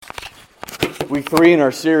week 3 in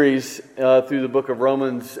our series through the book of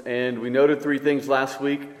Romans, and we noted 3 things last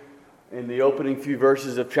week. In the opening few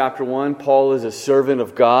verses of chapter 1, Paul is a servant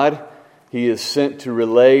of God. He is sent to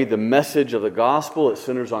relay the message of the gospel. It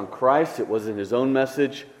centers on Christ. It wasn't his own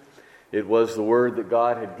message. It was the word that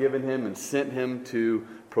God had given him and sent him to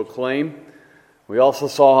proclaim. We also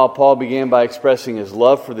saw how Paul began by expressing his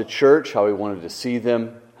love for the church, how he wanted to see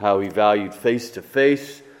them, how he valued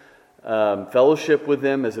face-to-face fellowship with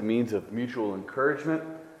them as a means of mutual encouragement,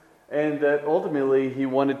 and that ultimately he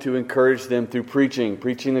wanted to encourage them through preaching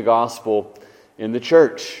the gospel in the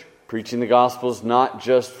church. Preaching the gospel is not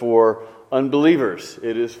just for unbelievers,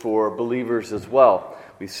 it is for believers as well.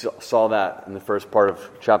 We saw that in the first part of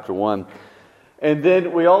chapter 1. And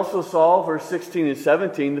then we also saw, verse 16 and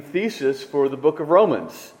 17, the thesis for the book of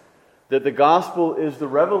Romans, that the gospel is the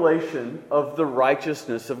revelation of the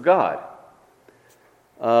righteousness of God.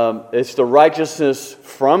 It's the righteousness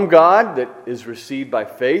from God that is received by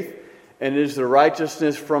faith, and it is the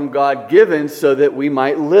righteousness from God given so that we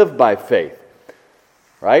might live by faith.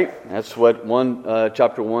 Right? That's what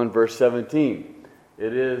chapter 1, verse 17.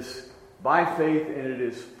 It is by faith and it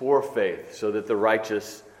is for faith, so that the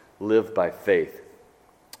righteous live by faith.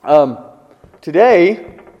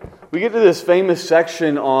 Today, we get to this famous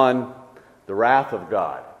section on the wrath of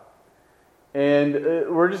God. And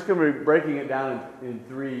we're just going to be breaking it down in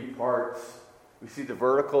 3 parts. We see the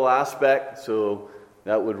vertical aspect, so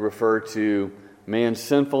that would refer to man's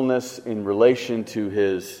sinfulness in relation to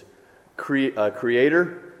his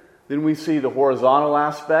Creator. Then we see the horizontal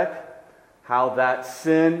aspect, how that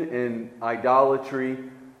sin and idolatry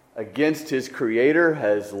against his Creator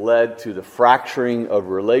has led to the fracturing of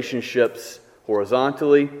relationships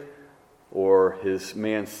horizontally, or his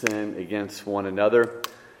man's sin against one another.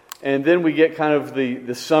 And then we get kind of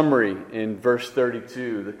the summary in verse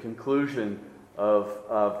 32, the conclusion of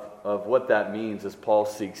what that means as Paul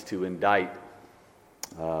seeks to indict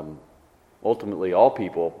ultimately all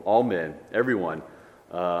people, all men, everyone,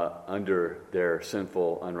 under their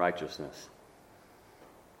sinful unrighteousness.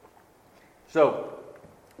 So,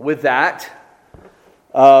 with that,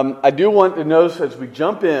 I do want to notice as we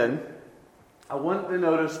jump in, I want to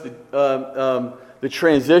notice the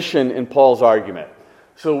transition in Paul's argument.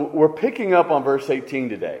 So we're picking up on verse 18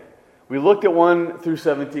 today. We looked at 1 through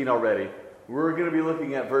 17 already. We're going to be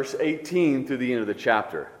looking at verse 18 through the end of the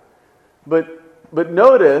chapter. But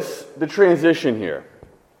notice the transition here.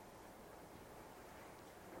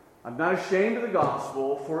 I'm not ashamed of the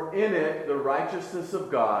gospel, for in it the righteousness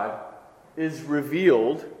of God is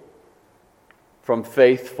revealed from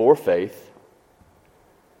faith for faith.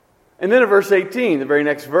 And then in verse 18, the very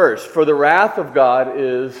next verse, for the wrath of God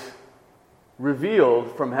is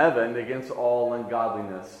revealed from heaven against all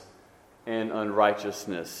ungodliness and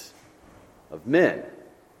unrighteousness of men.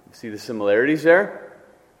 You see the similarities there?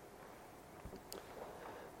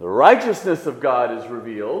 The righteousness of God is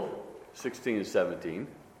revealed, 16 and 17.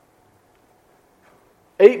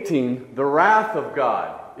 18, the wrath of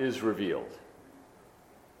God is revealed.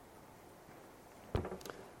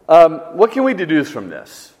 What can we deduce from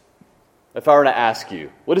this? If I were to ask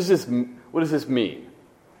you, what does this mean?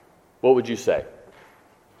 What would you say?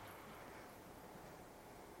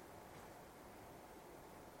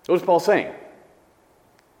 What is Paul saying?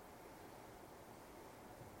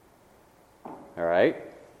 All right.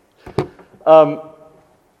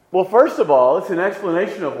 Well, first of all, it's an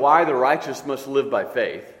explanation of why the righteous must live by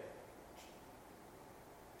faith.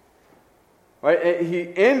 Right?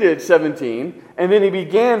 He ended 17, and then he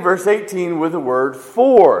began verse 18 with the word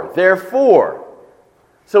for, therefore.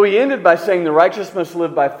 So he ended by saying the righteous must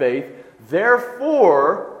live by faith.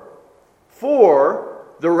 Therefore, for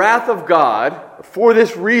the wrath of God, for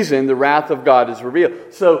this reason, the wrath of God is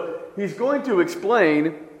revealed. So he's going to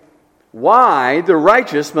explain why the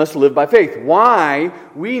righteous must live by faith. Why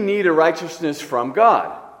we need a righteousness from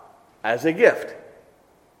God as a gift.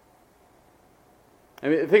 I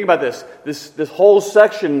mean, think about this. This whole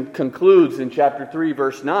section concludes in chapter 3,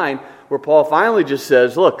 verse 9, where Paul finally just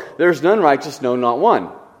says, look, there's none righteous, no, not one.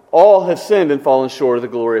 All have sinned and fallen short of the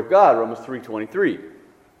glory of God, Romans 3:23.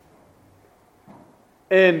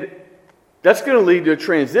 And that's going to lead to a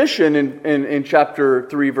transition in chapter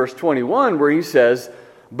 3, verse 21, where he says,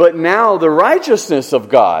 but now the righteousness of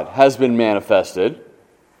God has been manifested,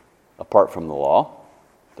 apart from the law,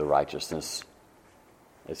 the righteousness,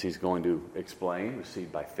 as he's going to explain,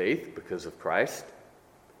 received by faith because of Christ.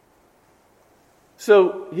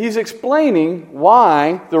 So he's explaining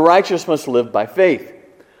why the righteous must live by faith.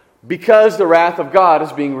 Because the wrath of God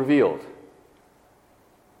is being revealed.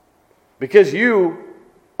 Because you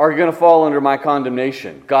are going to fall under my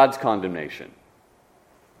condemnation, God's condemnation.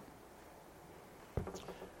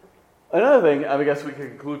 Another thing I guess we can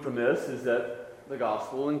conclude from this is that the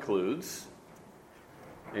gospel includes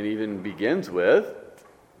and even begins with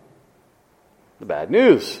the bad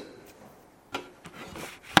news.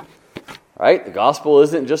 Right? The gospel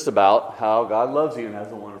isn't just about how God loves you and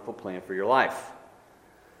has a wonderful plan for your life.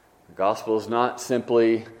 The gospel is not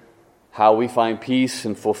simply how we find peace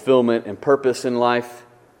and fulfillment and purpose in life.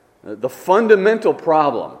 The fundamental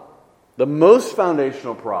problem, the most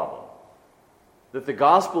foundational problem that the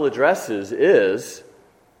gospel addresses is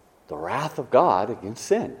the wrath of God against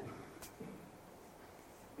sin.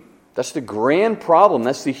 That's the grand problem.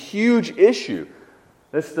 That's the huge issue.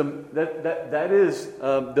 That is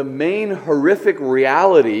the main horrific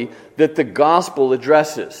reality that the gospel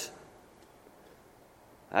addresses.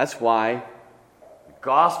 That's why the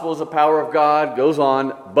gospel is the power of God, goes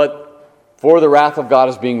on, but for the wrath of God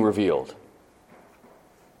is being revealed.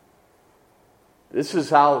 This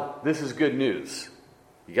is good news.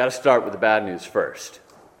 You got to start with the bad news first.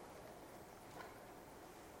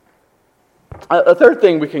 A third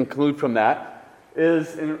thing we can conclude from that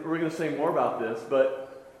is, and we're going to say more about this,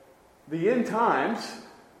 but the end times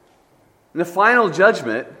and the final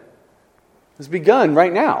judgment has begun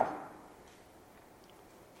right now.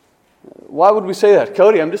 Why would we say that?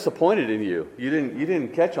 Cody, I'm disappointed in you. You didn't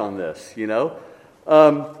catch on this,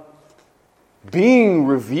 being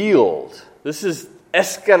revealed. This is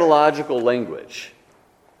eschatological language.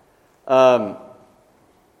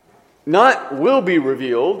 Not will be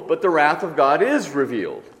revealed, but the wrath of God is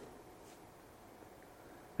revealed.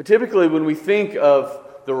 But typically, when we think of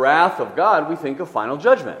the wrath of God, we think of final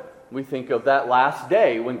judgment. We think of that last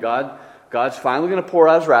day when God's finally going to pour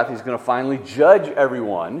out His wrath. He's going to finally judge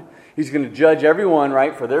everyone. He's going to judge everyone,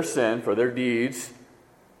 right, for their sin, for their deeds.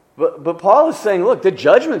 But Paul is saying, look, the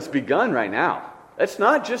judgment's begun right now. That's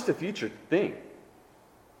not just a future thing.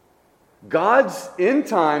 God's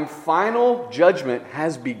end-time final judgment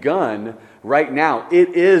has begun right now. It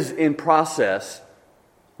is in process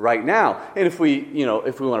right now. And if we want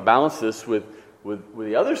to balance this with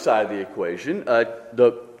the other side of the equation,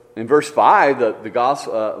 in verse 5, the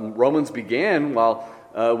gospel, Romans began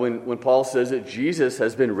when Paul says that Jesus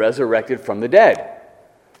has been resurrected from the dead.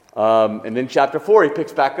 And then chapter 4, he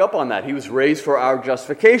picks back up on that. He was raised for our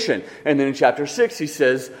justification. And then in chapter 6, he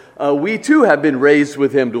says, we too have been raised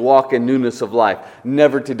with him to walk in newness of life,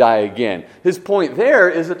 never to die again. His point there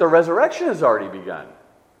is that the resurrection has already begun.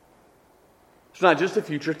 It's not just a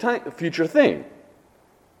future thing.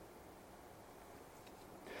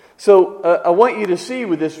 So I want you to see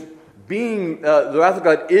with this being, the wrath of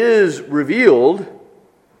God is revealed,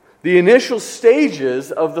 the initial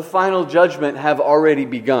stages of the final judgment have already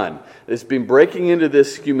begun. It's been breaking into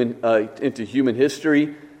into human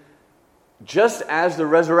history, just as the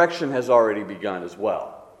resurrection has already begun as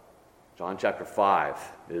well. John chapter 5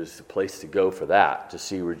 is the place to go for that, to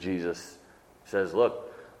see where Jesus says,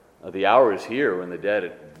 look, the hour is here when the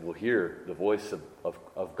dead will hear the voice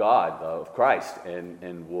of God, of Christ,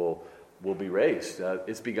 and will be raised.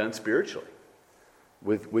 It's begun spiritually.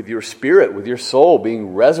 With your spirit, with your soul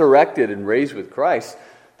being resurrected and raised with Christ,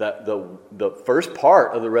 the first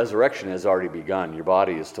part of the resurrection has already begun. Your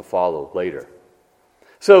body is to follow later.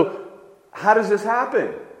 So, how does this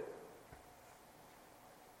happen?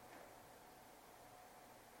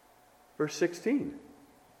 Verse 16.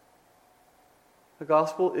 The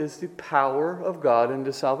gospel is the power of God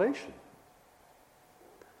into salvation.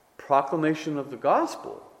 Proclamation of the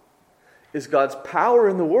gospel is God's power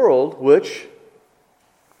in the world, which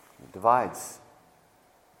divides.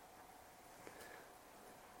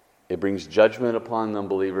 It brings judgment upon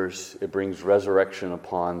unbelievers. It brings resurrection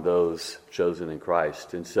upon those chosen in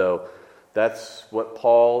Christ. And so that's what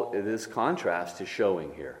Paul, in this contrast, is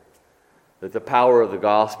showing here. That the power of the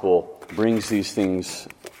gospel brings these things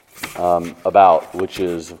about, which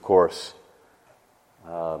is, of course,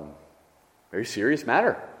 very serious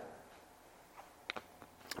matter.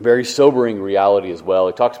 Very sobering reality as well.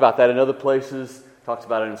 He talks about that in other places. Talks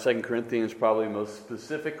about it in 2 Corinthians probably most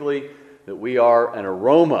specifically, that we are an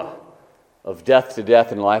aroma of death to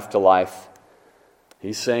death and life to life.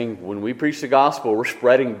 He's saying when we preach the gospel, we're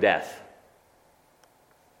spreading death,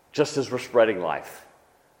 just as we're spreading life.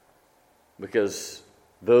 Because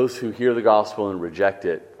those who hear the gospel and reject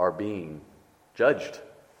it are being judged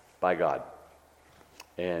by God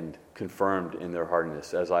and confirmed in their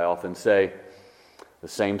hardness. As I often say, the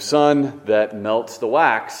same sun that melts the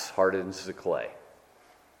wax hardens the clay.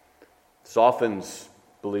 Softens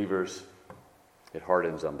believers, it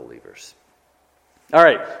hardens unbelievers. All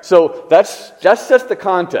right, so that's just the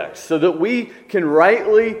context, so that we can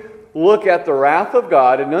rightly look at the wrath of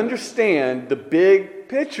God and understand the big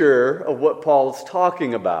picture of what Paul's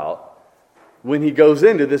talking about. when he goes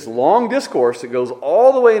into this long discourse that goes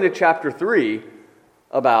all the way into chapter 3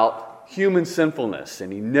 about human sinfulness.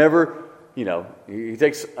 And he never, he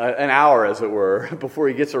takes an hour, as it were, before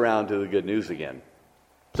he gets around to the good news again.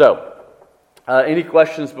 So, any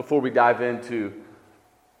questions before we dive into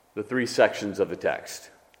the 3 sections of the text?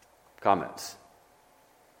 Comments?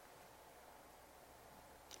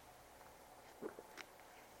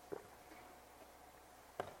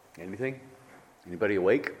 Anything? Anybody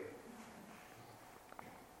awake?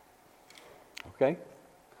 Okay.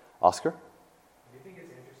 Oscar? Do you think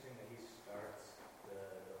it's interesting that he starts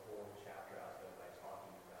the whole chapter out by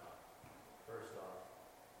talking about, first off,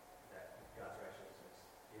 that God's righteousness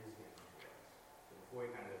is given to us. So before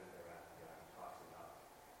he kind of goes into the wrath of God, he talks about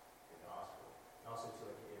the gospel. And also,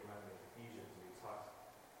 it reminded me of Ephesians, where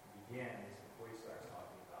he begins, before he starts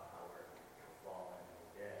talking about how we're fallen and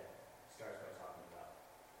we're dead, he starts by talking about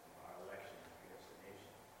our election and predestination.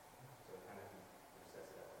 So it kind of sets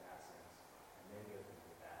it up in that sense. And then he goes into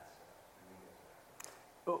the bad stuff. And then he goes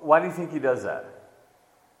back to it. Why do you think he does that?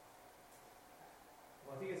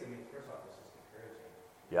 Well, I think first off, it's just encouraging.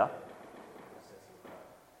 Yeah. It sets you up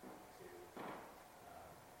to,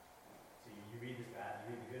 so you read the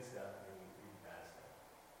good stuff, and then you read the bad stuff.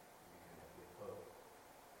 And you kind of get hope.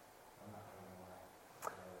 I don't know why.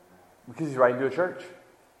 Because he's writing to a church.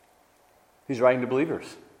 He's writing to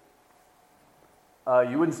believers.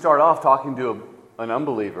 You wouldn't start off talking to an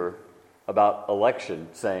unbeliever about election,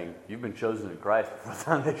 saying, you've been chosen in Christ before the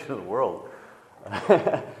foundation of the world.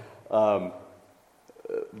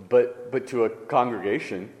 But to a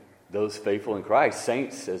congregation, those faithful in Christ,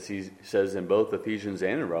 saints, as he says in both Ephesians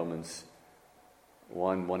and in Romans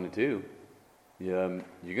 1 and 2, you're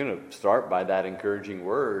going to start by that encouraging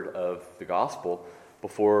word of the gospel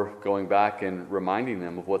before going back and reminding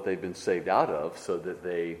them of what they've been saved out of so that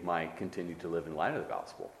they might continue to live in light of the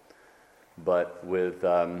gospel. But with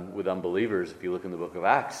unbelievers, if you look in the book of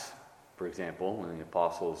Acts, for example, when the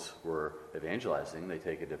apostles were evangelizing, they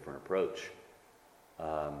take a different approach.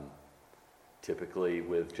 Typically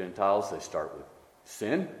with Gentiles, they start with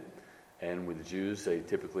sin, and with the Jews, they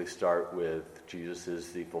typically start with Jesus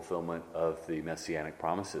is the fulfillment of the messianic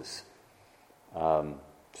promises.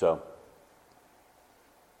 So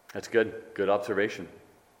that's good observation.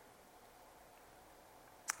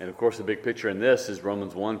 And of course, the big picture in this is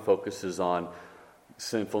Romans 1 focuses on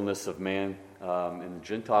sinfulness of man in the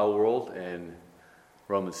Gentile world, and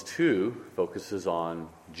Romans 2 focuses on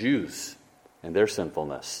Jews and their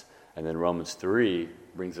sinfulness. And then Romans 3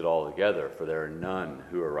 brings it all together, for there are none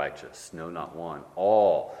who are righteous, no, not one.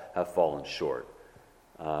 All have fallen short.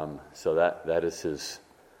 So that is his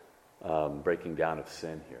breaking down of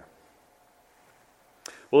sin here.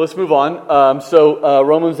 Well, let's move on.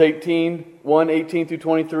 Romans 18 through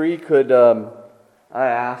 23, could I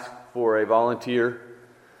ask for a volunteer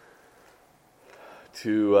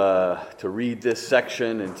to read this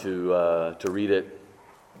section and to read it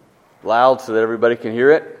loud so that everybody can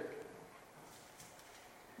hear it?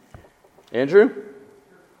 Andrew?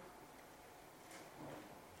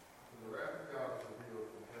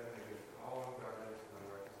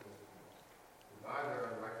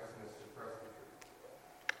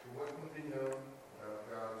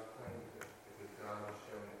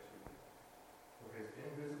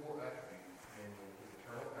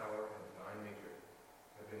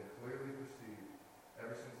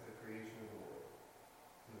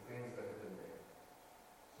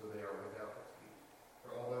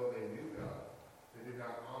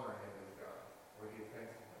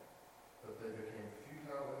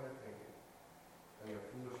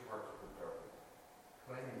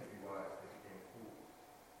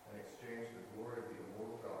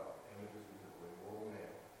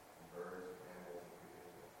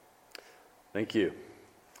 Thank you.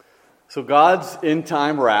 So God's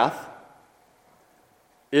end-time wrath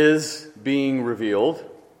is being revealed.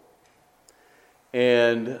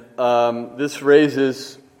 And this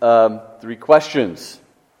raises 3 questions.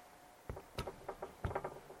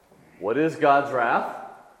 What is God's wrath?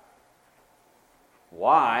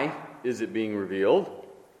 Why is it being revealed?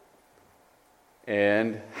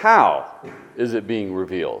 And how is it being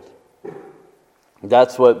revealed?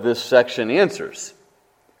 That's what this section answers.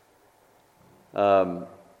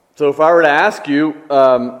 So if I were to ask you,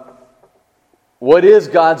 what is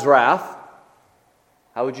God's wrath?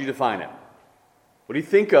 How would you define it? What do you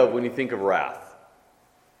think of when you think of wrath?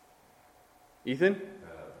 Ethan?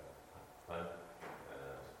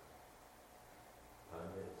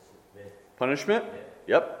 Punishment?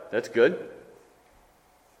 Yep, that's good.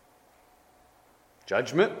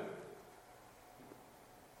 Judgment?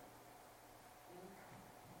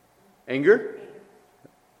 Anger?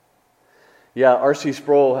 Yeah, R.C.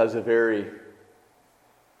 Sproul has a very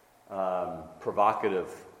provocative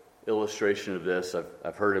illustration of this.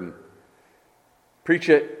 I've heard him preach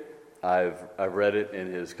it. I've read it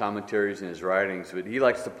in his commentaries and his writings, but he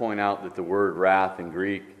likes to point out that the word wrath in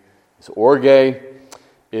Greek is orge. It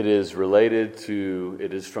is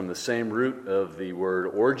from the same root of the word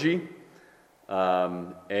orgy,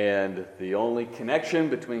 and the only connection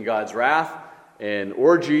between God's wrath and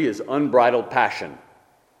orgy is unbridled passion.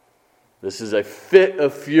 This is a fit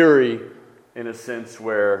of fury in a sense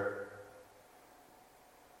where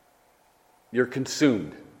you're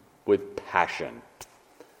consumed with passion.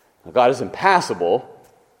 Now, God is impassible,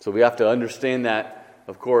 so we have to understand that,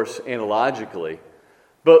 of course, analogically.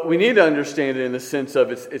 But we need to understand it in the sense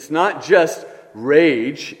of it's not just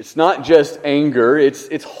rage, it's not just anger,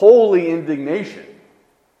 it's holy indignation.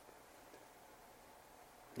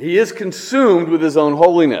 He is consumed with his own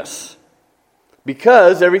holiness,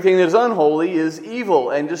 because everything that is unholy is evil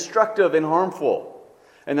and destructive and harmful.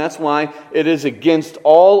 And that's why it is against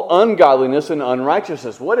all ungodliness and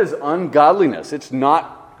unrighteousness. What is ungodliness? It's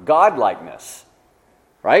not godlikeness,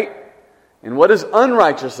 right? And what is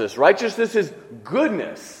unrighteousness? Righteousness is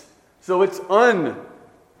goodness. So it's ungoodness,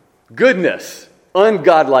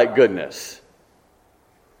 ungodlike goodness.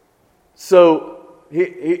 So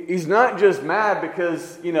he's not just mad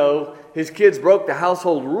because, his kids broke the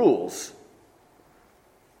household rules.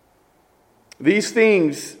 These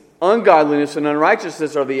things, ungodliness and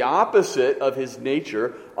unrighteousness, are the opposite of his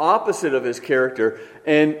nature, opposite of his character,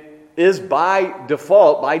 and is by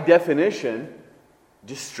default, by definition,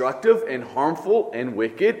 destructive and harmful and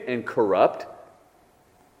wicked and corrupt.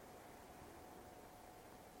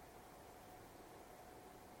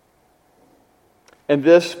 And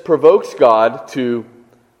this provokes God to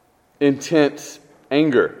intense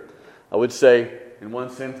anger. I would say, in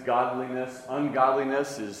one sense,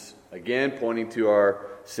 ungodliness is, again, pointing to our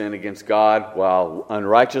sin against God, while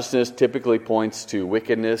unrighteousness typically points to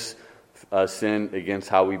wickedness, sin against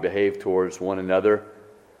how we behave towards one another.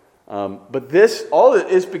 But this, all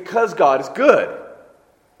is because God is good.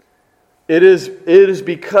 It is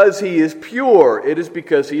because He is pure. It is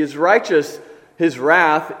because He is righteous. His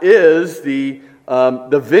wrath is the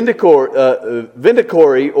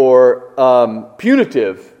vindicatory or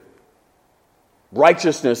punitive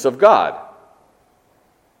righteousness of God.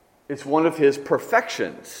 It's one of His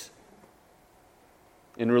perfections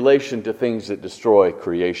in relation to things that destroy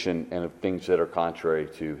creation and of things that are contrary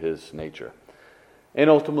to His nature. And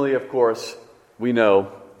ultimately, of course, we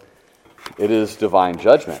know it is divine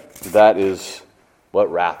judgment. That is what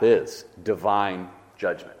wrath is, divine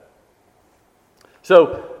judgment.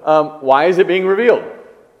 So, why is it being revealed?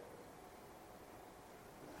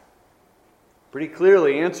 Pretty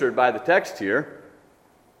clearly answered by the text here.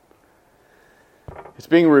 It's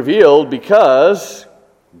being revealed because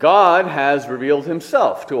God has revealed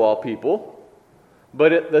Himself to all people,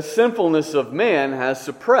 but the sinfulness of man has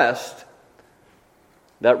suppressed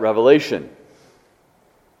that revelation.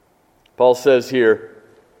 Paul says here,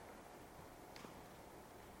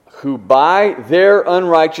 who by their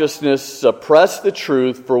unrighteousness suppress the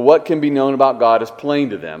truth, for what can be known about God is plain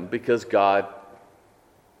to them, because God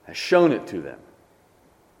has shown it to them.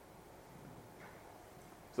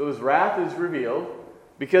 So His wrath is revealed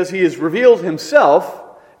because He has revealed Himself,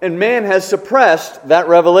 and man has suppressed that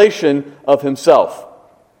revelation of himself.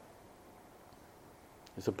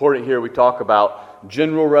 It's important here we talk about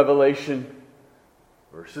general revelation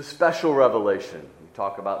versus special revelation. We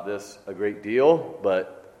talk about this a great deal,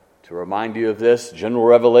 but to remind you of this, general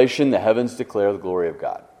revelation, the heavens declare the glory of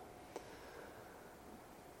God.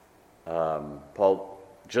 Paul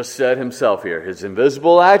just said himself here, His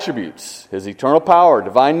invisible attributes, His eternal power,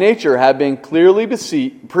 divine nature have been clearly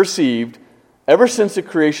perceived ever since the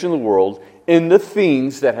creation of the world in the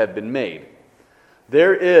things that have been made.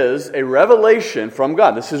 There is a revelation from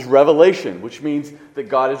God. This is revelation, which means that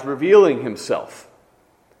God is revealing Himself.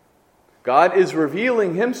 God is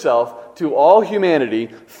revealing Himself to all humanity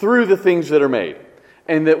through the things that are made.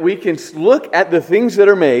 And that we can look at the things that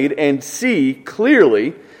are made and see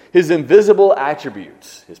clearly His invisible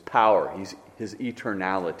attributes, His power, His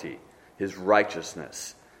eternality, His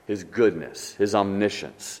righteousness, His goodness, His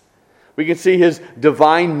omniscience. We can see His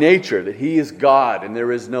divine nature, that He is God and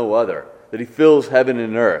there is no other, that He fills heaven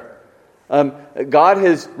and earth. God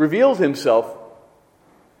has revealed Himself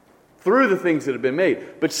through the things that have been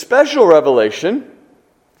made. But special revelation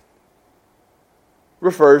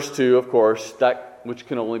refers to, of course, that which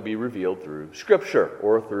can only be revealed through Scripture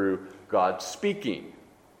or through God speaking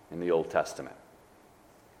in the Old Testament.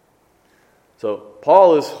 So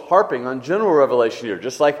Paul is harping on general revelation here,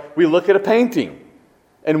 just like we look at a painting.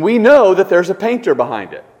 And we know that there's a painter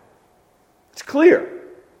behind it. It's clear.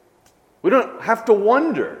 We don't have to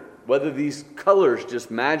wonder whether these colors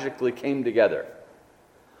just magically came together.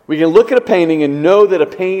 We can look at a painting and know that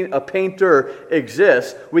a painter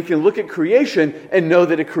exists. We can look at creation and know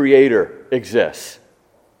that a creator exists.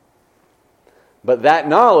 But that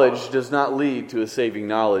knowledge does not lead to a saving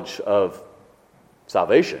knowledge of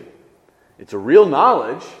salvation. It's a real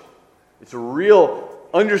knowledge. It's a real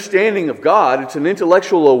understanding of God. It's an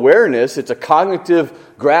intellectual awareness. It's a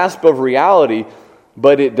cognitive grasp of reality.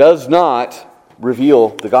 But it does not reveal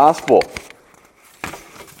the gospel.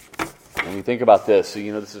 When you think about this, so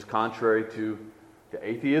this is contrary to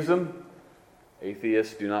atheism.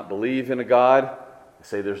 Atheists do not believe in a God. They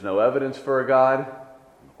say there's no evidence for a God.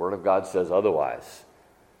 The Word of God says otherwise.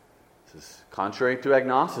 This is contrary to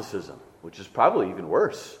agnosticism, which is probably even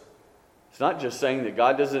worse. It's not just saying that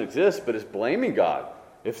God doesn't exist, but it's blaming God.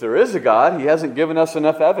 If there is a God, He hasn't given us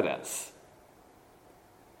enough evidence.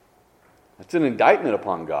 That's an indictment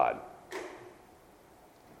upon God.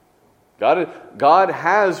 God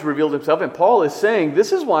has revealed Himself, and Paul is saying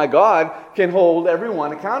this is why God can hold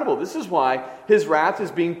everyone accountable. This is why His wrath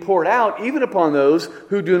is being poured out even upon those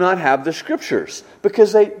who do not have the Scriptures,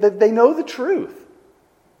 because they know the truth.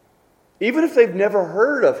 Even if they've never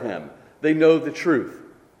heard of Him, they know the truth.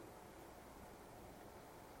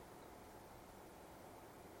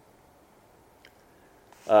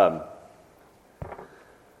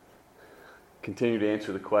 Continue to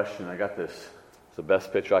answer the question. I got this. It's the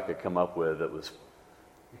best picture I could come up with that was,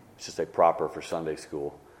 let's just say, proper for Sunday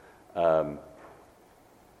school. But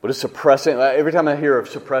it's suppressing. Every time I hear of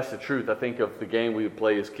suppress the truth, I think of the game we would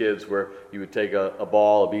play as kids where you would take a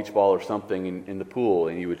ball, a beach ball or something in the pool,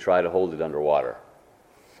 and you would try to hold it underwater.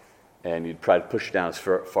 And you'd try to push it down as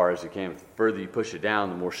far as you can. The further you push it down,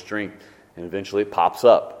 the more strength, and eventually it pops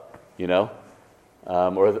up,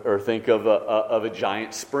 Or think of a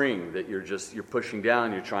giant spring that you're pushing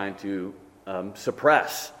down, you're trying to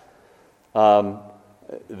suppress. The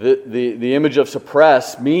image of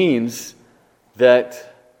suppress means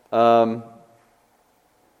that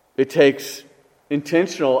it takes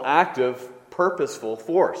intentional, active, purposeful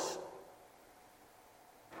force.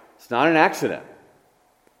 It's not an accident.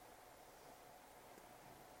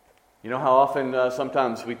 You know how often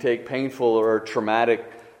sometimes we take painful or traumatic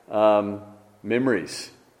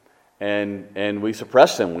memories and we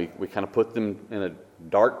suppress them. We kind of put them in a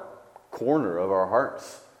dark corner of our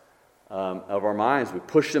hearts, of our minds. We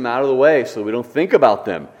push them out of the way so we don't think about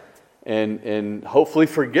them and hopefully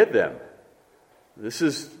forget them. This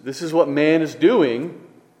is what man is doing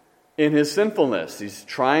in his sinfulness. He's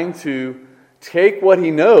trying to take what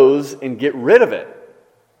he knows and get rid of it.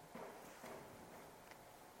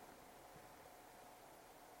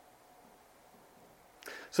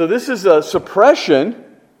 So this is a suppression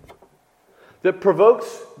that provokes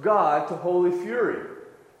God to holy fury,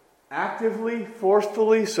 actively,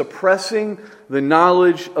 forcefully suppressing the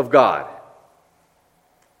knowledge of God.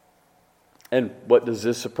 And what does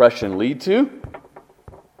this suppression lead to?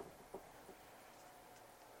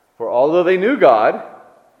 For although they knew God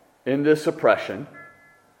in this suppression,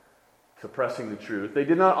 suppressing the truth, they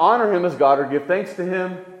did not honor Him as God or give thanks to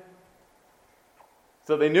Him.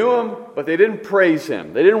 So they knew Him, but they didn't praise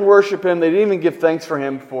Him. They didn't worship Him. They didn't even give thanks for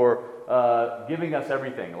Him for giving us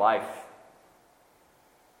everything, life,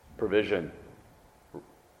 provision.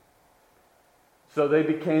 So they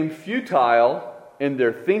became futile in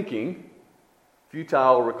their thinking.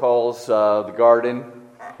 Futile recalls the garden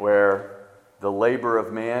where the labor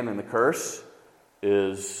of man and the curse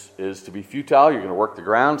is to be futile. You're going to work the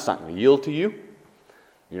ground. It's not going to yield to you.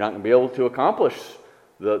 You're not going to be able to accomplish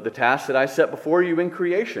the task that I set before you in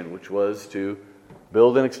creation, which was to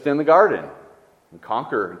build and extend the garden and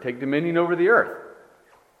conquer and take dominion over the earth.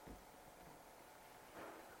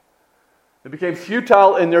 They became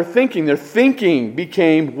futile in their thinking. Their thinking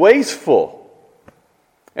became wasteful.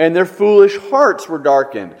 And their foolish hearts were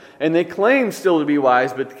darkened. And they claimed still to be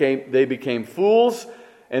wise, but they became fools,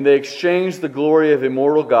 and they exchanged the glory of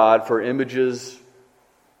immortal God for images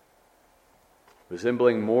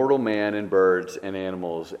resembling mortal man and birds and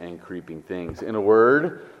animals and creeping things. In a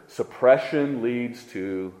word, suppression leads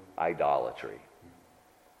to idolatry.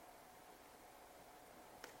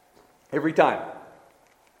 Every time.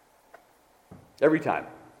 Every time.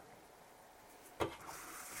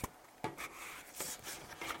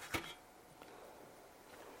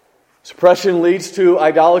 Suppression leads to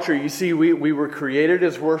idolatry. You see, we were created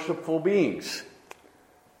as worshipful beings.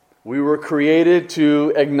 We were created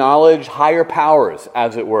to acknowledge higher powers,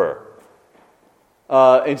 as it were.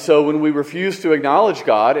 And so when we refuse to acknowledge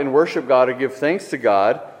God and worship God or give thanks to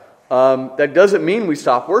God, that doesn't mean we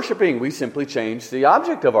stop worshiping. We simply change the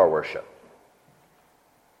object of our worship.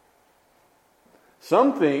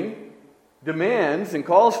 Something demands and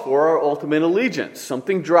calls for our ultimate allegiance.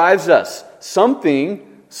 Something drives us.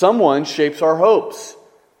 Someone shapes our hopes,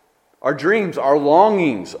 our dreams, our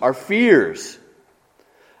longings, our fears.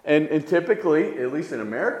 And typically, at least in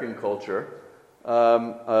American culture,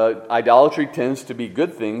 idolatry tends to be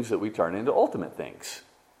good things that we turn into ultimate things.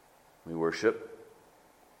 We worship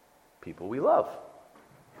people we love.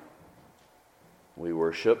 We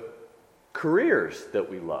worship careers that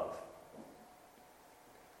we love.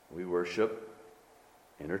 We worship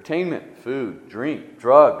entertainment, food, drink,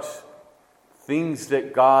 drugs, things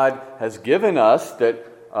that God has given us that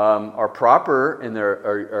are proper and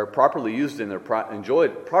are properly used in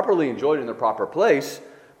properly enjoyed in their proper place,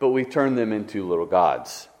 but we turn them into little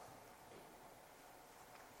gods.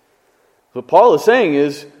 What Paul is saying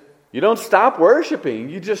is, you don't stop worshiping.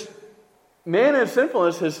 Man in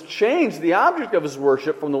sinfulness has changed the object of his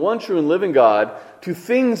worship from the one true and living God to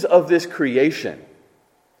things of this creation.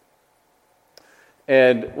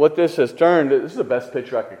 And what this has turned, this is the best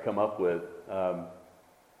picture I could come up with. I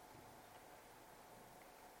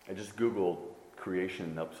just Googled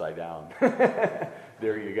creation upside down.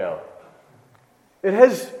 There you go. It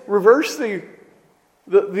has reversed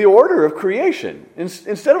the order of creation.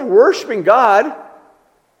 Instead of worshiping God,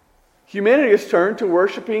 humanity has turned to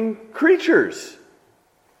worshiping creatures.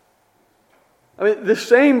 I mean, the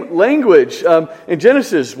same language. In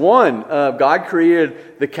Genesis 1, God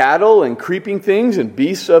created the cattle and creeping things and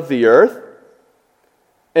beasts of the earth.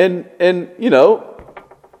 And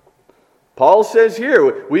Paul says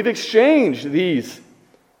here, we've exchanged the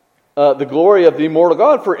glory of the immortal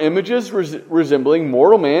God for images resembling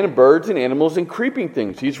mortal man and birds and animals and creeping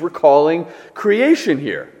things. He's recalling creation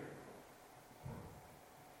here.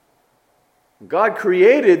 God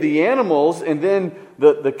created the animals, and then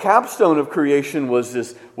the capstone of creation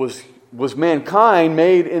was mankind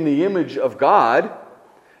made in the image of God,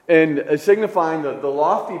 and signifying the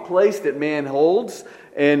lofty place that man holds,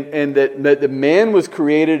 and that the man was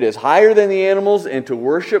created as higher than the animals and to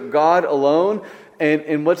worship God alone.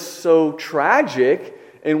 And what's so tragic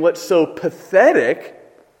and what's so pathetic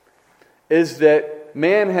is that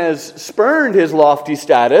man has spurned his lofty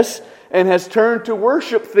status and has turned to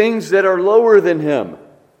worship things that are lower than him.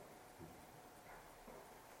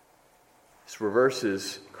 This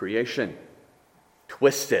reverses creation,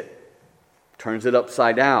 twists it, turns it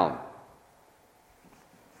upside down.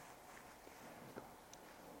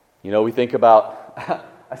 We think about,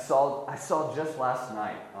 I saw just last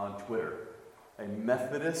night on Twitter, a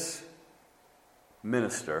Methodist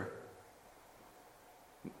minister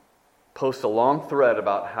post a long thread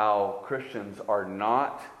about how Christians are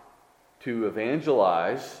not to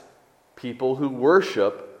evangelize people who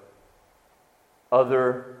worship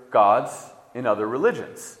other gods in other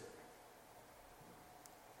religions.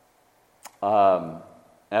 And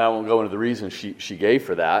I won't go into the reason she gave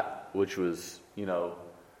for that, which was,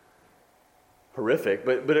 horrific.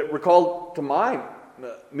 But it recalled to mind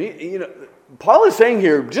me. Paul is saying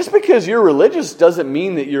here, just because you're religious doesn't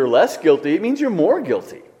mean that you're less guilty. It means you're more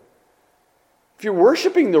guilty. If you're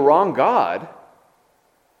worshiping the wrong God,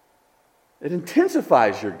 it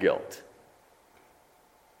intensifies your guilt.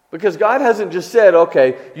 Because God hasn't just said,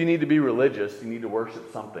 okay, you need to be religious, you need to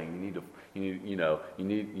worship something, you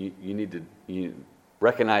need to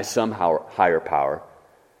recognize some higher power.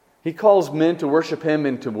 He calls men to worship Him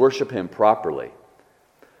and to worship Him properly.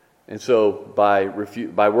 And so by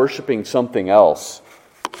worshiping something else,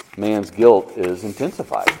 man's guilt is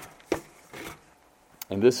intensified.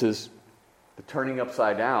 And this is the turning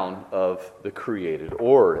upside down of the created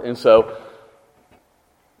order. And so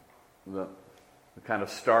the kind of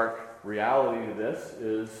stark reality to this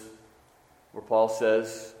is where Paul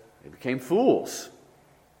says they became fools.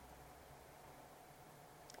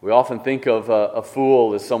 We often think of a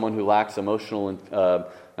fool as someone who lacks intellectual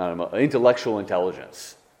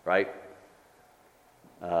intelligence, right?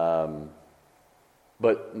 But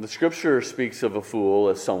the Scripture speaks of a fool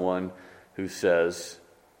as someone who says,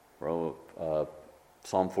 Psalm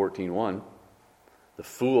 14:1, the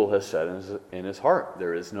fool has said in his heart,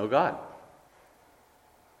 there is no God.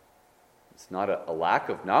 It's not a lack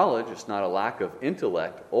of knowledge. It's not a lack of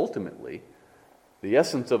intellect, ultimately. The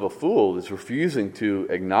essence of a fool is refusing to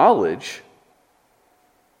acknowledge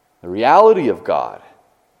the reality of God.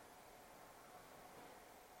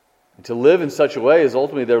 And to live in such a way is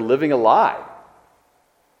ultimately they're living a lie.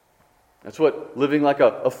 That's what living like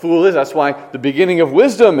a fool is. That's why the beginning of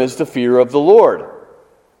wisdom is the fear of the Lord.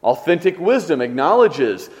 Authentic wisdom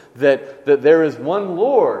acknowledges that there is one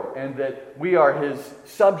Lord and that we are His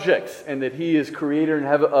subjects and that He is creator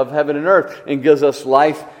of heaven and earth and gives us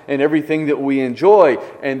life and everything that we enjoy,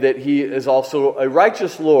 and that He is also a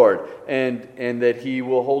righteous Lord and that He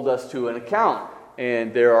will hold us to an account,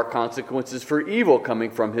 and there are consequences for evil coming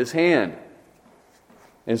from His hand.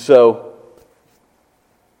 And so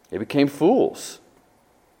they became fools.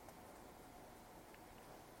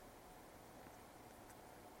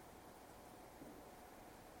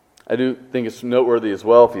 I do think it's noteworthy as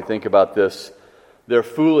well, if you think about this, their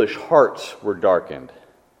foolish hearts were darkened.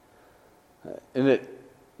 Isn't it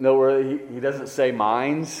noteworthy? He doesn't say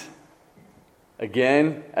minds,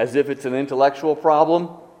 again, as if it's an intellectual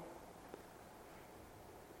problem.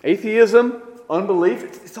 Atheism, unbelief,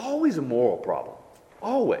 it's always a moral problem.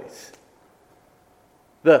 Always.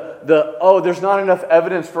 There's not enough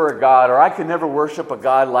evidence for a God, or I can never worship a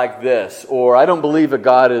God like this, or I don't believe a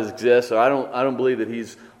God exists, or I don't believe that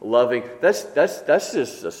He's loving. That's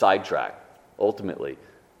just a sidetrack, ultimately.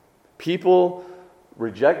 People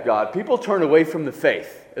reject God. People turn away from the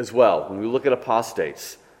faith as well when we look at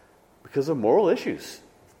apostates because of moral issues.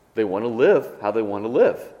 They want to live how they want to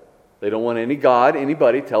live. They don't want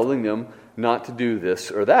anybody telling them not to do this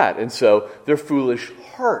or that. And so their foolish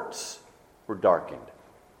hearts were darkened.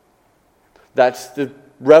 That's the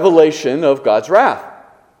revelation of God's wrath.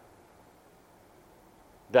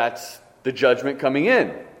 That's the judgment coming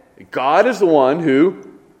in. God is the one who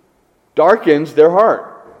darkens their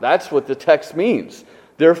heart. That's what the text means.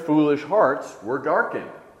 Their foolish hearts were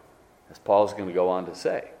darkened, as Paul is going to go on to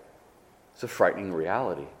say. It's a frightening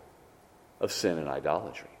reality of sin and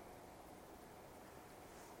idolatry.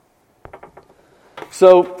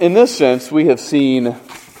 So, in this sense, we have seen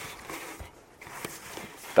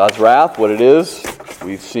God's wrath, what it is.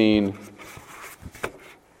 We've seen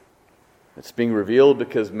it's being revealed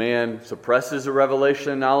because man suppresses a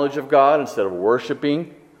revelation and knowledge of God instead of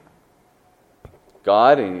worshiping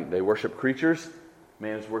God, and they worship creatures.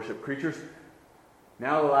 Man has worshiped creatures.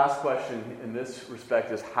 Now the last question in this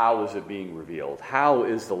respect is, how is it being revealed? How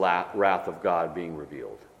is the wrath of God being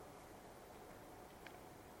revealed?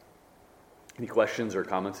 Any questions or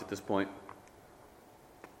comments at this point?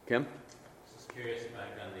 Kim? Just curious back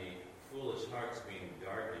on the foolish hearts being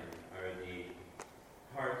darkened. Are the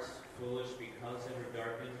hearts foolish because they were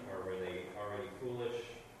darkened, or were they already foolish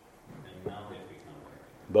and now they've become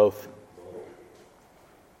darkened? Both.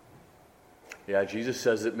 Yeah, Jesus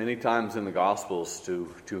says it many times in the Gospels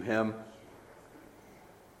to him.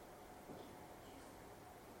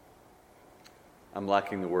 I'm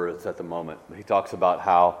lacking the words at the moment. He talks about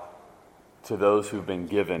how to those who've been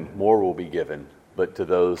given, more will be given, but to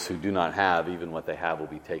those who do not have, even what they have will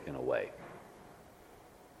be taken away.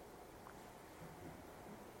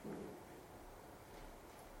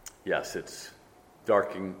 Yes, it's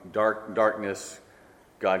darkness,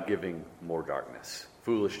 God giving more darkness.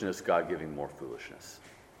 Foolishness, God giving more foolishness.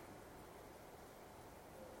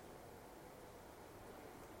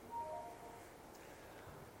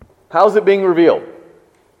 How's it being revealed?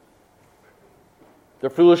 Their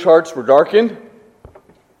foolish hearts were darkened.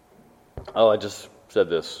 Oh, I just said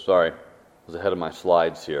this. Sorry. I was ahead of my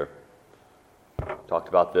slides here. Talked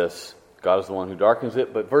about this. God is the one who darkens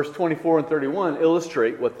it. But verse 24 and 31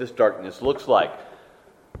 illustrate what this darkness looks like.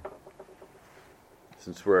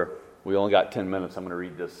 Since we only got 10 minutes, I'm going to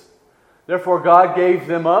read this. Therefore God gave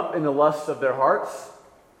them up in the lusts of their hearts.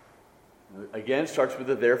 Again, it starts with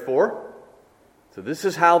the therefore. So this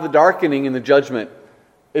is how the darkening in the judgment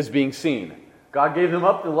is being seen. God gave them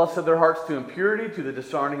up in the lusts of their hearts to impurity, to the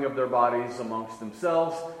discerning of their bodies amongst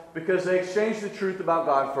themselves, because they exchanged the truth about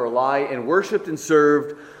God for a lie and worshipped and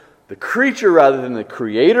served the creature rather than the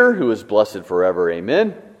Creator, who is blessed forever.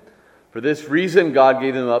 Amen. For this reason, God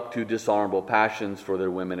gave them up to dishonorable passions, for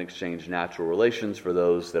their women exchanged natural relations for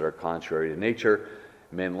those that are contrary to nature.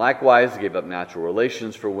 Men likewise gave up natural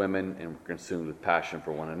relations for women and were consumed with passion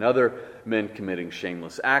for one another, men committing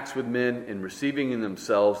shameless acts with men and receiving in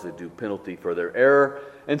themselves the due penalty for their error.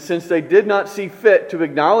 And since they did not see fit to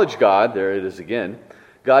acknowledge God, there it is again,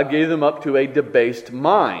 God gave them up to a debased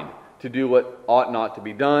mind to do what ought not to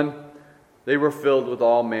be done. They were filled with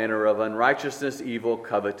all manner of unrighteousness, evil,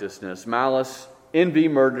 covetousness, malice, envy,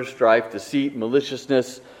 murder, strife, deceit,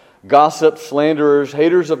 maliciousness, gossip, slanderers,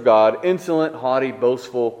 haters of God, insolent, haughty,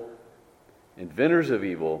 boastful, inventors of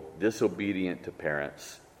evil, disobedient to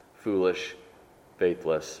parents, foolish,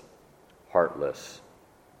 faithless, heartless,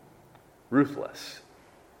 ruthless.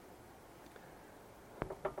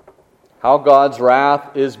 How God's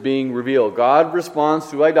wrath is being revealed. God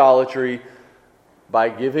responds to idolatry by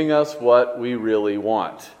giving us what we really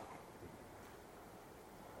want.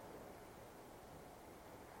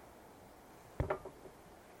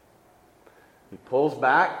 pulls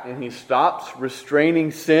back and he stops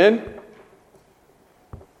restraining sin,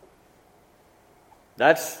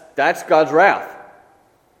 that's God's wrath.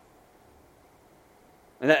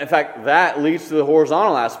 And in fact, that leads to the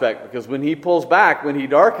horizontal aspect, because when he pulls back, when he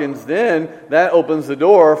darkens, then that opens the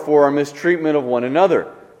door for our mistreatment of one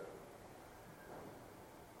another.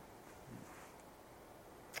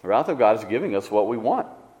 The wrath of God is giving us what we want,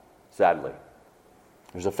 sadly.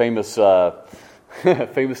 There's a famous,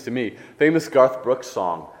 famous to me, famous Garth Brooks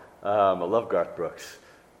song. I love Garth Brooks.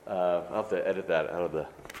 I'll have to edit that out of the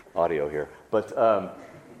audio here. But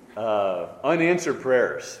unanswered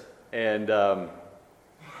prayers. And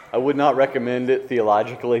I would not recommend it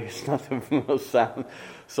theologically. It's not the most sound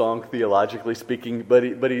song theologically speaking.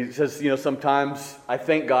 But he says, sometimes I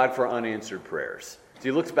thank God for unanswered prayers. So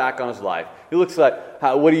he looks back on his life. He looks at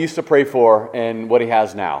what he used to pray for and what he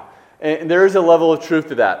has now. And there is a level of truth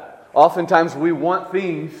to that. Oftentimes we want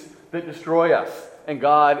things that destroy us. And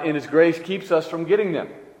God, in His grace, keeps us from getting them.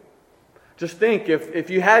 Just think, if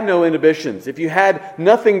you had no inhibitions, if you had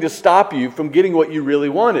nothing to stop you from getting what you really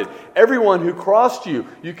wanted, everyone who crossed you,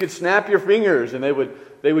 you could snap your fingers and they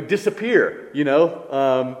would disappear,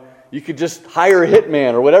 You could just hire a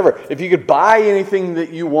hitman or whatever. If you could buy anything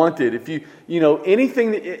that you wanted, if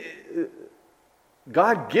anything that...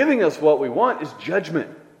 God giving us what we want is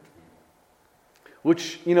judgment.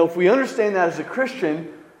 Which, if we understand that as a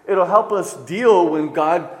Christian, it'll help us deal when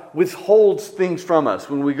God withholds things from us,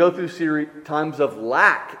 when we go through times of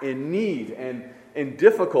lack and need and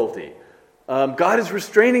difficulty. God is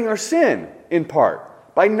restraining our sin, in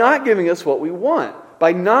part, by not giving us what we want,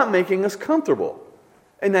 by not making us comfortable.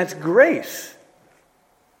 And that's grace.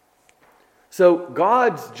 So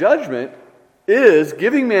God's judgment is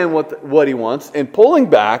giving man what he wants and pulling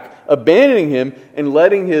back, abandoning him, and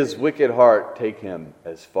letting his wicked heart take him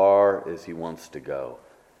as far as he wants to go.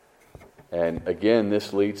 And again,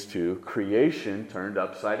 this leads to creation turned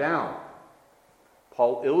upside down.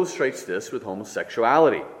 Paul illustrates this with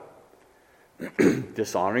homosexuality.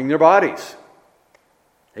 Dishonoring their bodies.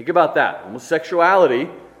 Think about that. Homosexuality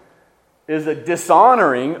is a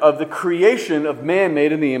dishonoring of the creation of man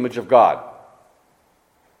made in the image of God.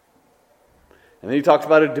 And then he talks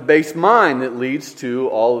about a debased mind that leads to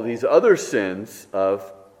all of these other sins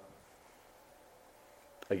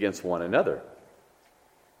against one another.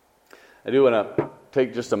 I do want to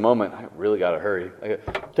take just a moment. I really got to hurry.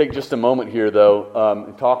 Take just a moment here, though,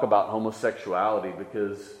 and talk about homosexuality,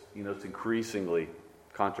 because it's increasingly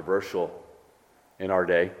controversial in our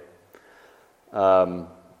day.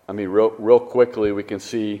 Real quickly, we can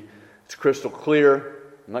see it's crystal clear.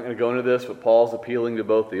 I'm not going to go into this, but Paul's appealing to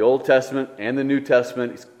both the Old Testament and the New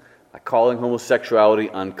Testament. He's calling homosexuality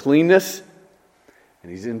uncleanness.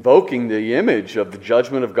 And he's invoking the image of the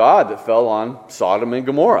judgment of God that fell on Sodom and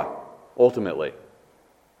Gomorrah, ultimately.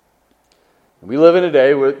 And we live in a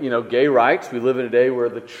day with, gay rights. We live in a day where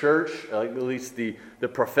the church, at least the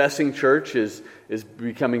professing church, is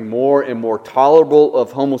becoming more and more tolerable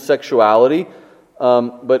of homosexuality.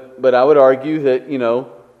 But I would argue that,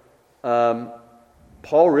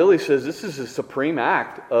 Paul really says this is a supreme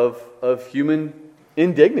act of human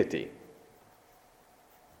indignity.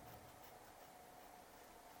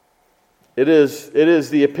 It is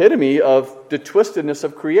the epitome of the twistedness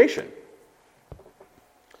of creation.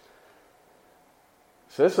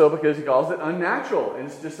 Says so because he calls it unnatural and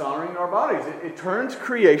it's dishonoring our bodies. It turns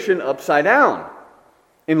creation upside down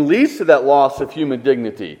and leads to that loss of human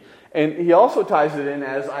dignity. And he also ties it in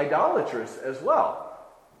as idolatrous as well.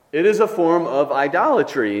 It is a form of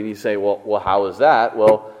idolatry. And you say, well, how is that?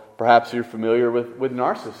 Well, perhaps you're familiar with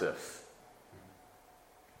Narcissus.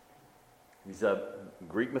 He's a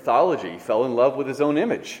Greek mythology. He fell in love with his own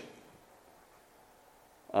image.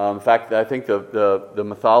 In fact, I think the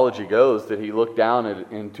mythology goes that he looked down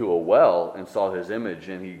into a well and saw his image,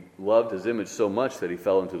 and he loved his image so much that he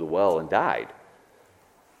fell into the well and died.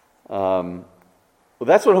 Well,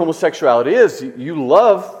 that's what homosexuality is. You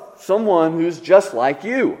love someone who's just like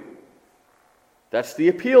you. That's the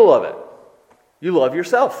appeal of it. You love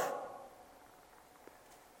yourself.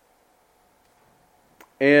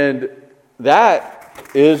 And that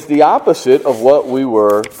is the opposite of what we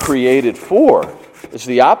were created for. It's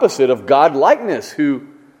the opposite of God-likeness, who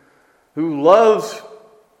loves.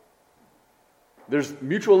 There's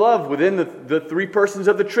mutual love within the three persons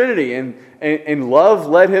of the Trinity, and love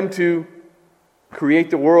led him to create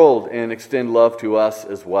the world and extend love to us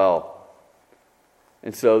as well.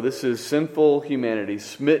 And so this is sinful humanity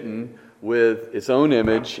smitten with its own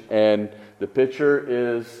image, and the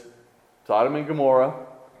picture is Sodom and Gomorrah.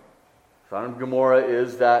 Sodom and Gomorrah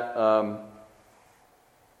is that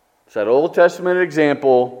Old Testament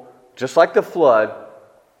example just like the flood,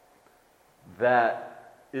 that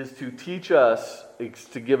is to teach us,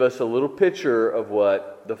 to give us a little picture of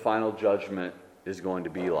what the final judgment is going to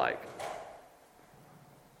be like.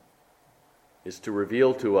 Is to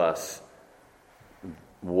reveal to us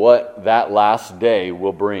what that last day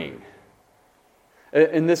will bring.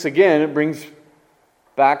 And this, again, it brings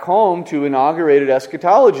back home to inaugurated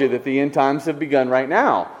eschatology that the end times have begun right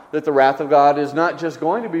now. That the wrath of God is not just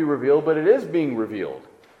going to be revealed, but it is being revealed.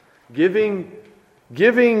 Giving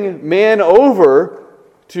man over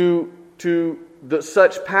to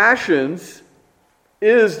such passions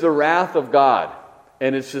is the wrath of God.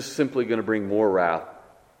 And it's just simply going to bring more wrath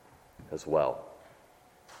as well.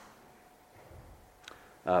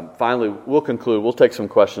 Finally, we'll conclude. We'll take some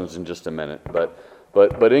questions in just a minute.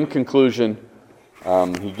 But in conclusion,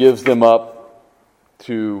 he gives them up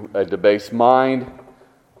to a debased mind.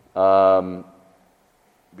 Behavior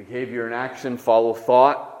and action follow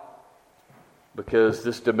thought, because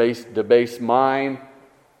this debased mind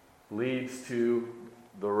leads to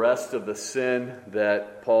the rest of the sin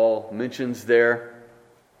that Paul mentions there.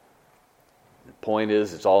 The point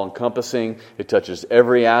is, it's all encompassing. It touches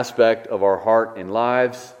every aspect of our heart and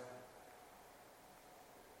lives.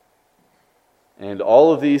 And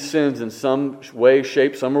all of these sins in some way,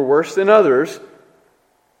 shape, some are worse than others,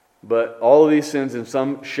 but all of these sins in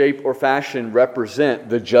some shape or fashion represent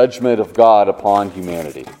the judgment of God upon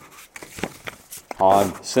humanity.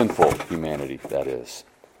 On sinful humanity, that is.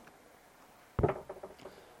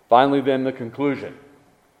 Finally, then, the conclusion.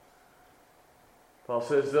 Paul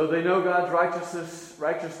says, though they know God's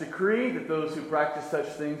righteous decree that those who practice such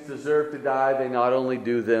things deserve to die, they not only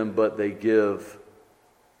do them, but they give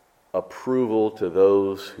approval to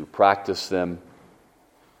those who practice them.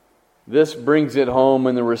 This brings it home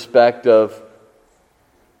in the respect of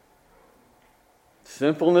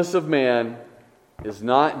sinfulness of man is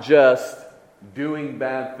not just doing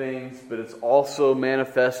bad things, but it's also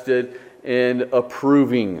manifested in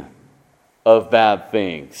approving of bad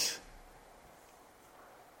things.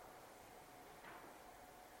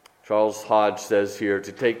 Charles Hodge says here,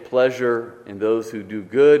 to take pleasure in those who do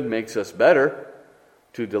good makes us better.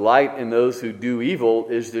 To delight in those who do evil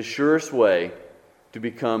is the surest way to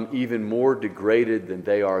become even more degraded than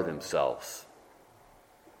they are themselves.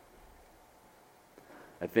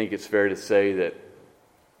 I think it's fair to say that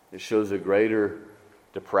it shows a greater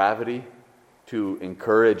depravity to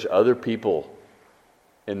encourage other people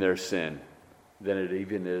in their sin than it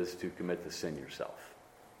even is to commit the sin yourself.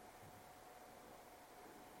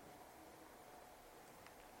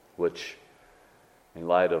 Which, in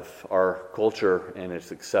light of our culture and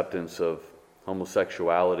its acceptance of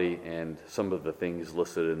homosexuality and some of the things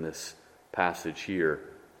listed in this passage here,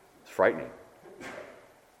 is frightening.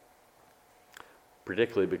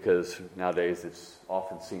 Particularly because nowadays it's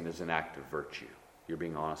often seen as an act of virtue. You're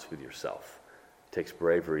being honest with yourself. It takes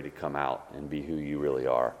bravery to come out and be who you really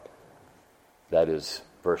are. That is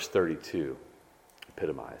verse 32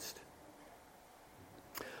 epitomized.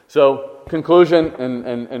 So, conclusion,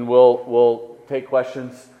 and we'll take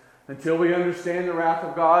questions. Until we understand the wrath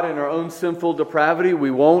of God and our own sinful depravity,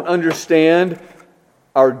 we won't understand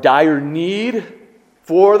our dire need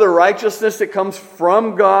for the righteousness that comes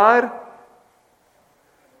from God.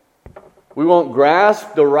 We won't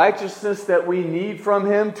grasp the righteousness that we need from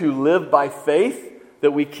Him to live by faith,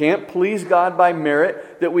 that we can't please God by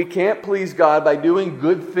merit, that we can't please God by doing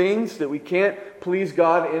good things, that we can't please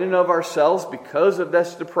God in and of ourselves because of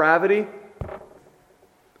this depravity.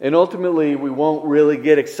 And ultimately, we won't really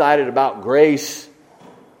get excited about grace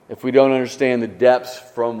if we don't understand the depths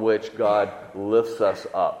from which God lifts us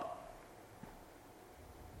up.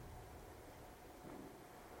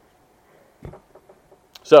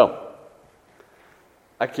 So,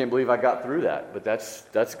 I can't believe I got through that, but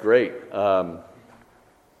that's great.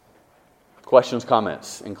 Questions,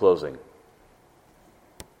 comments in closing?